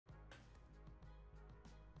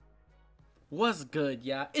What's good,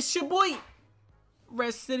 y'all? It's your boy,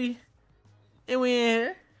 Red City, and we in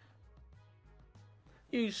here.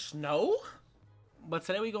 You know? But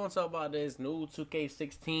today we gonna talk about this new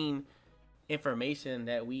 2K16 information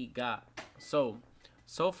that we got. So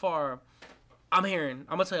far, I'm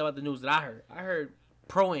gonna tell you about the news that I heard. I heard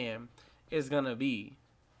Pro-Am is gonna be,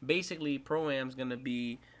 basically Pro-Am's gonna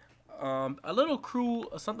be a little crew,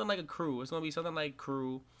 something like a crew. It's gonna be something like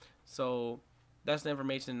crew. So that's the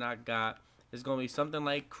information that I got. It's going to be something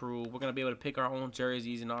like crew. We're going to be able to pick our own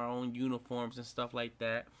jerseys and our own uniforms and stuff like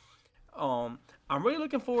that. I'm really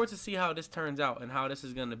looking forward to see how this turns out and how this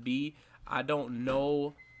is going to be. I don't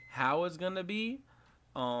know how it's going to be.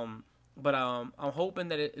 But I'm hoping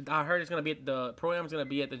that I heard it's going to be at the Pro-Am's going to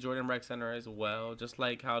be at the Jordan Rec Center as well, just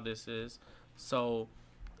like how this is. So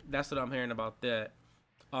that's what I'm hearing about that.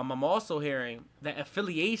 I'm also hearing that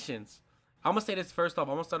affiliations. I'm going to say this first off.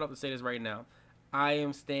 I'm going to start off to say this right now. I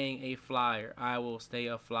am staying a flyer. I will stay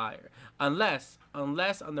a flyer. Unless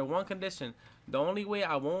under one condition, the only way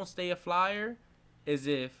I won't stay a flyer is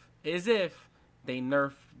if they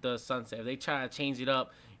nerf the sunset. If they try to change it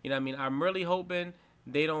up. You know what I mean? I'm really hoping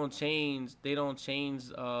they don't change it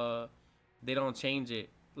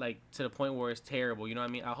like to the point where it's terrible. You know what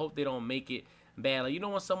I mean? I hope they don't make it bad. Like, you know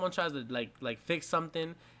when someone tries to like fix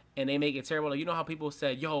something and they make it terrible? Like, you know how people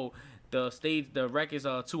said, yo, the rec is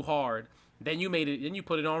too hard. Then you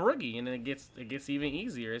put it on rookie, and then it gets even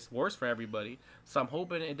easier. It's worse for everybody. So I'm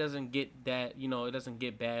hoping it doesn't get that, it doesn't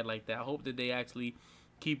get bad like that. I hope that they actually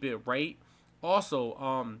keep it right.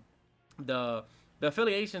 Also, the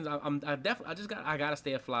affiliations, I gotta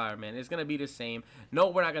stay a flyer, man. It's gonna be the same. No,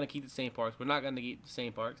 we're not gonna keep the same parks. We're not gonna keep the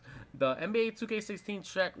same parks. The NBA 2K16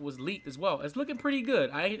 track was leaked as well. It's looking pretty good.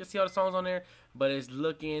 I hate to see all the songs on there, but it's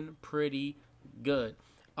looking pretty good.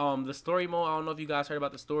 The story mode, I don't know if you guys heard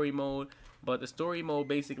about the story mode, but the story mode,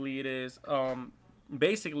 basically it is,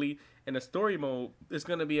 basically in the story mode, it's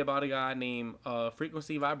going to be about a guy named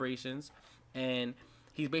Frequency Vibrations, and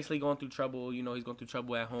he's basically going through trouble. He's going through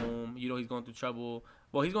trouble at home. He's going through trouble.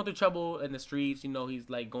 Well, he's going through trouble in the streets. He's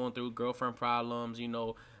like going through girlfriend problems,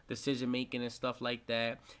 decision making and stuff like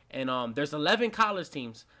that. And there's 11 college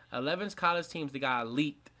teams. 11 college teams, they got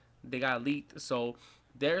leaked. So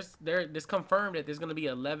it's confirmed that there's going to be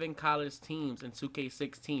 11 college teams in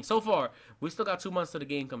 2K16. So far, we still got 2 months till the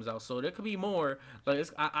game comes out, so there could be more. Like,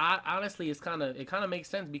 honestly, it kind of makes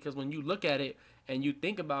sense, because when you look at it and you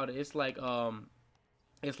think about it, it's like, well,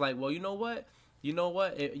 you know what,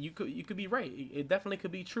 you could be right. It definitely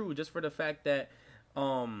could be true, just for the fact that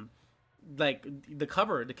like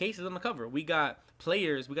the cases on the cover, we got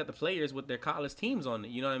the players with their college teams on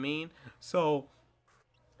it. You know what I mean? So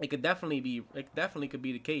it definitely could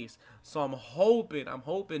be the case. So I'm hoping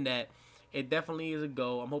that it definitely is a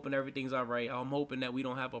go. I'm hoping everything's all right. I'm hoping that we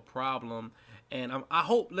don't have a problem. And I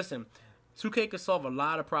hope, listen, 2K could solve a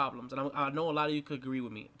lot of problems. And I know a lot of you could agree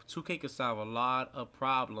with me. 2K could solve a lot of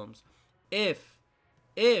problems if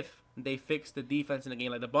they fix the defense in the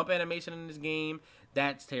game. Like the bump animation in this game,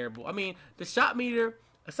 that's terrible. I mean, the shot meter,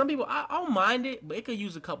 some people, I don't mind it, but it could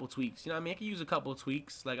use a couple tweaks. You know what I mean? It could use a couple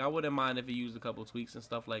tweaks. Like, I wouldn't mind if it used a couple tweaks and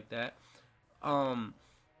stuff like that.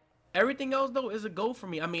 Everything else, though, is a go for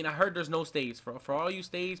me. I mean, I heard there's no stage. For all you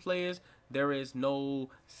stage players, there is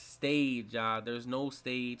no stage, y'all. There's no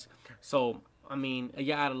stage. So, I mean,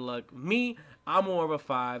 you're out of luck. Me, I'm more of a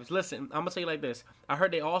 5. Listen, I'm going to tell you like this. I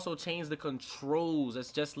heard they also changed the controls.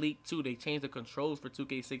 That's just leaked, too. They changed the controls for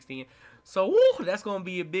 2K16. So, woo, that's going to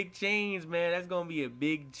be a big change, man. That's going to be a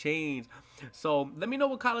big change. So, let me know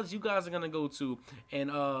what college you guys are going to go to,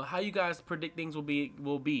 and how you guys predict things will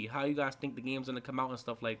be. How you guys think the game's going to come out and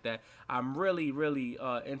stuff like that. I'm really, really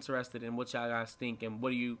interested in what y'all guys think, and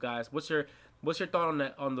what's your thought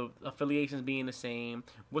on the affiliations being the same?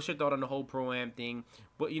 What's your thought on the whole Pro-Am thing?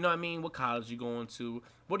 What, you know what I mean? What college you going to?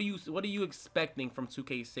 What are you expecting from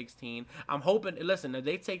 2K16? I'm hoping. Listen,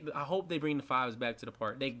 I hope they bring the 5s back to the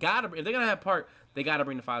park. If they're gonna have park, they gotta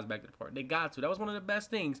bring the 5s back to the park. They got to. That was one of the best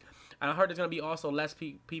things. And I heard there's gonna be also less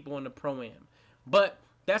people in the Pro-Am. But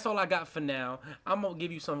that's all I got for now. I'm gonna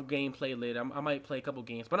give you some gameplay later. I might play a couple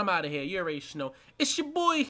games, but I'm out of here. You already know. It's your boy,